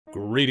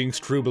Greetings,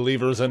 true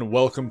believers, and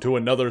welcome to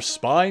another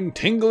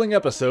spine-tingling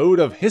episode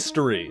of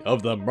History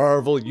of the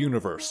Marvel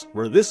Universe,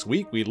 where this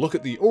week we look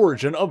at the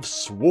origin of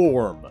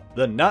Swarm,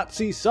 the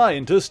Nazi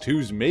scientist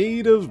who's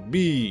made of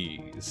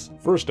bees.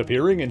 First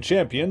appearing in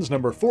Champions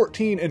number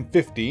 14 and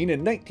 15 in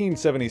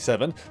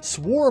 1977,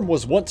 Swarm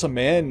was once a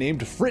man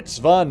named Fritz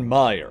von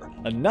Meyer,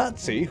 a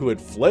Nazi who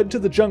had fled to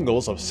the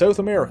jungles of South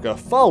America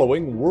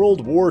following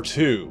World War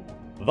II.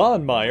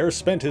 Von Meyer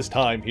spent his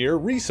time here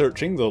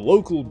researching the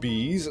local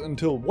bees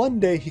until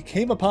one day he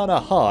came upon a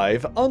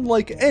hive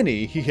unlike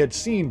any he had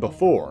seen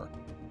before.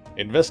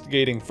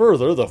 Investigating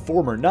further, the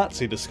former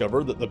Nazi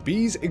discovered that the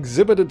bees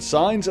exhibited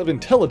signs of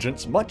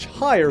intelligence much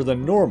higher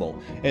than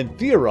normal, and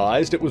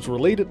theorized it was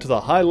related to the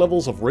high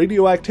levels of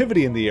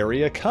radioactivity in the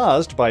area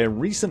caused by a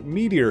recent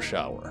meteor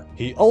shower.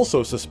 He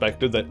also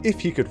suspected that if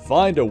he could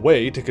find a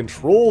way to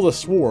control the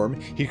swarm,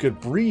 he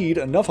could breed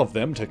enough of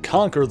them to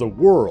conquer the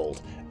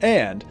world,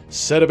 and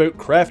set about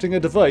crafting a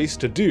device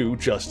to do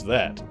just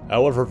that.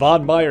 However,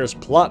 von Meyer's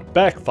plot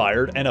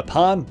backfired, and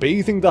upon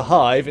bathing the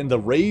hive in the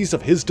rays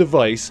of his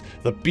device,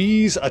 the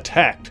bees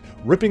attacked,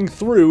 ripping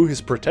through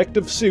his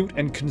protective suit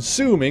and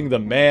consuming the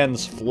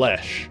man's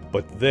flesh.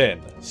 But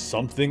then,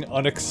 something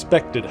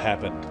unexpected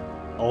happened.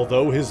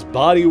 Although his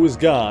body was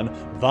gone,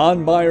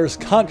 von Meyer's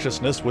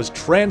consciousness was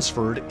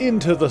transferred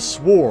into the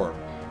swarm.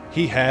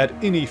 He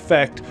had, in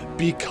effect,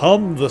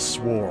 become the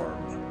swarm.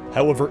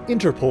 However,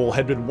 Interpol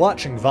had been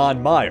watching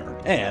von Meyer,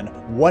 and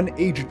one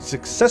agent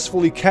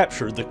successfully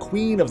captured the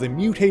queen of the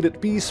mutated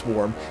bee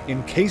swarm,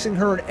 encasing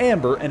her in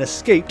amber, and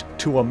escaped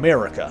to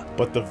America.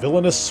 But the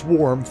villainous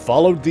swarm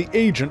followed the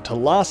agent to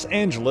Los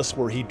Angeles,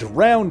 where he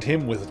drowned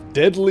him with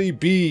deadly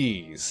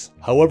bees.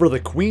 However, the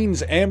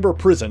queen's amber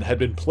prison had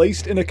been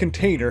placed in a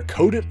container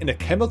coated in a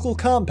chemical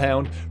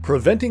compound,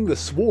 preventing the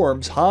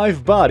swarm's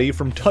hive body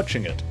from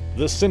touching it.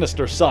 The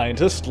sinister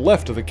scientist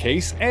left the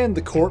case and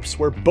the corpse,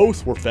 where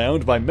both were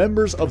found by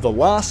members of the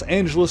Los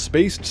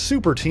Angeles-based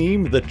super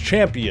team, the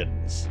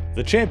Champions.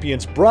 The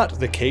Champions brought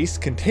the case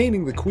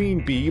containing the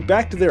queen bee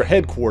back to their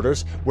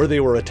headquarters, where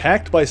they were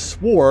attacked by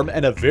Swarm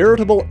and a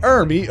veritable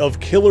army of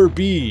killer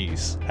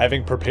bees.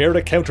 Having prepared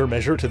a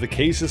countermeasure to the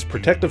case's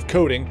protective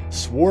coating,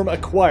 Swarm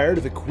acquired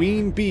the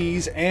queen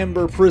bee's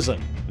amber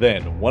prison.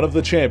 Then, one of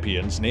the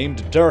Champions,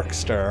 named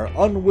Darkstar,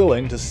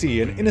 unwilling to see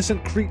an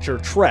innocent creature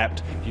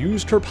trapped,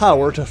 used her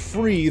power to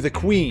free the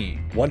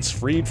queen. Once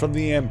freed from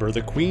the amber,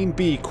 the queen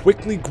bee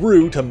quickly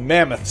grew to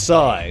mammoth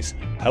size.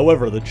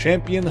 However, the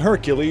champion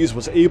Hercules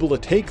was able to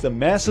take the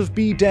massive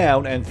bee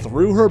down and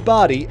threw her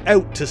body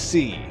out to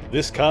sea.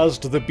 This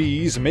caused the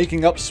bees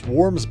making up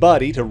Swarm's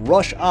body to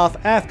rush off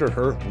after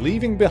her,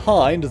 leaving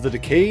behind the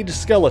decayed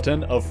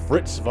skeleton of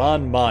Fritz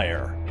von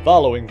Meyer.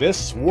 Following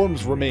this,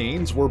 Swarm's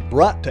remains were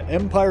brought to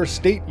Empire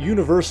State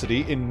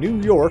University in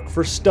New York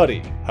for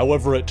study.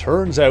 However, it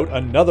turns out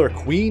another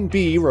queen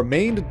bee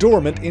remained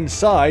dormant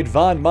inside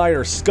von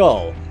Meyer's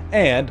skull,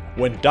 and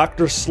when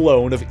Dr.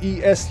 Sloan of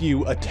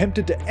ESU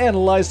attempted to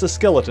analyze the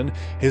skeleton,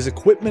 his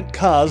equipment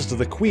caused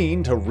the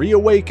queen to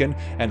reawaken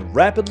and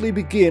rapidly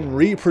begin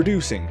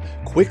reproducing,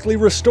 quickly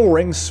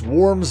restoring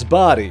Swarm's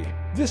body.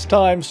 This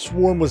time,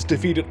 Swarm was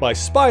defeated by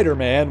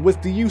Spider-Man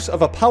with the use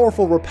of a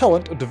powerful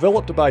repellent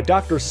developed by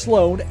Dr.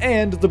 Sloan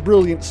and the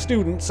brilliant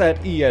students at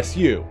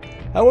ESU.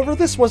 However,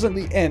 this wasn't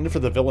the end for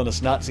the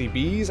villainous Nazi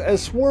bees,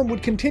 as Swarm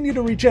would continue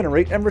to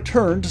regenerate and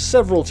returned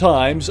several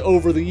times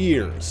over the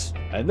years.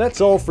 And that's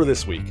all for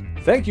this week.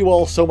 Thank you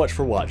all so much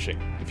for watching.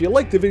 If you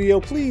liked the video,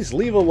 please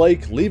leave a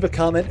like, leave a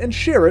comment, and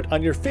share it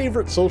on your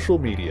favorite social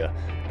media.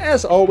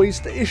 As always,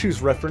 the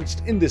issues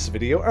referenced in this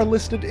video are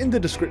listed in the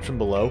description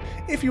below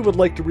if you would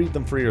like to read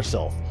them for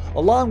yourself,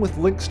 along with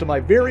links to my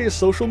various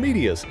social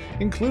medias,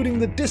 including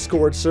the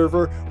Discord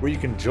server where you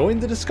can join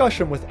the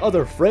discussion with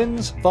other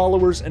friends,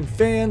 followers, and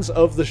fans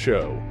of the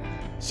show.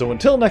 So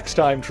until next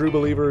time, true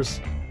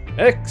believers,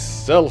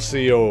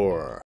 Excelsior!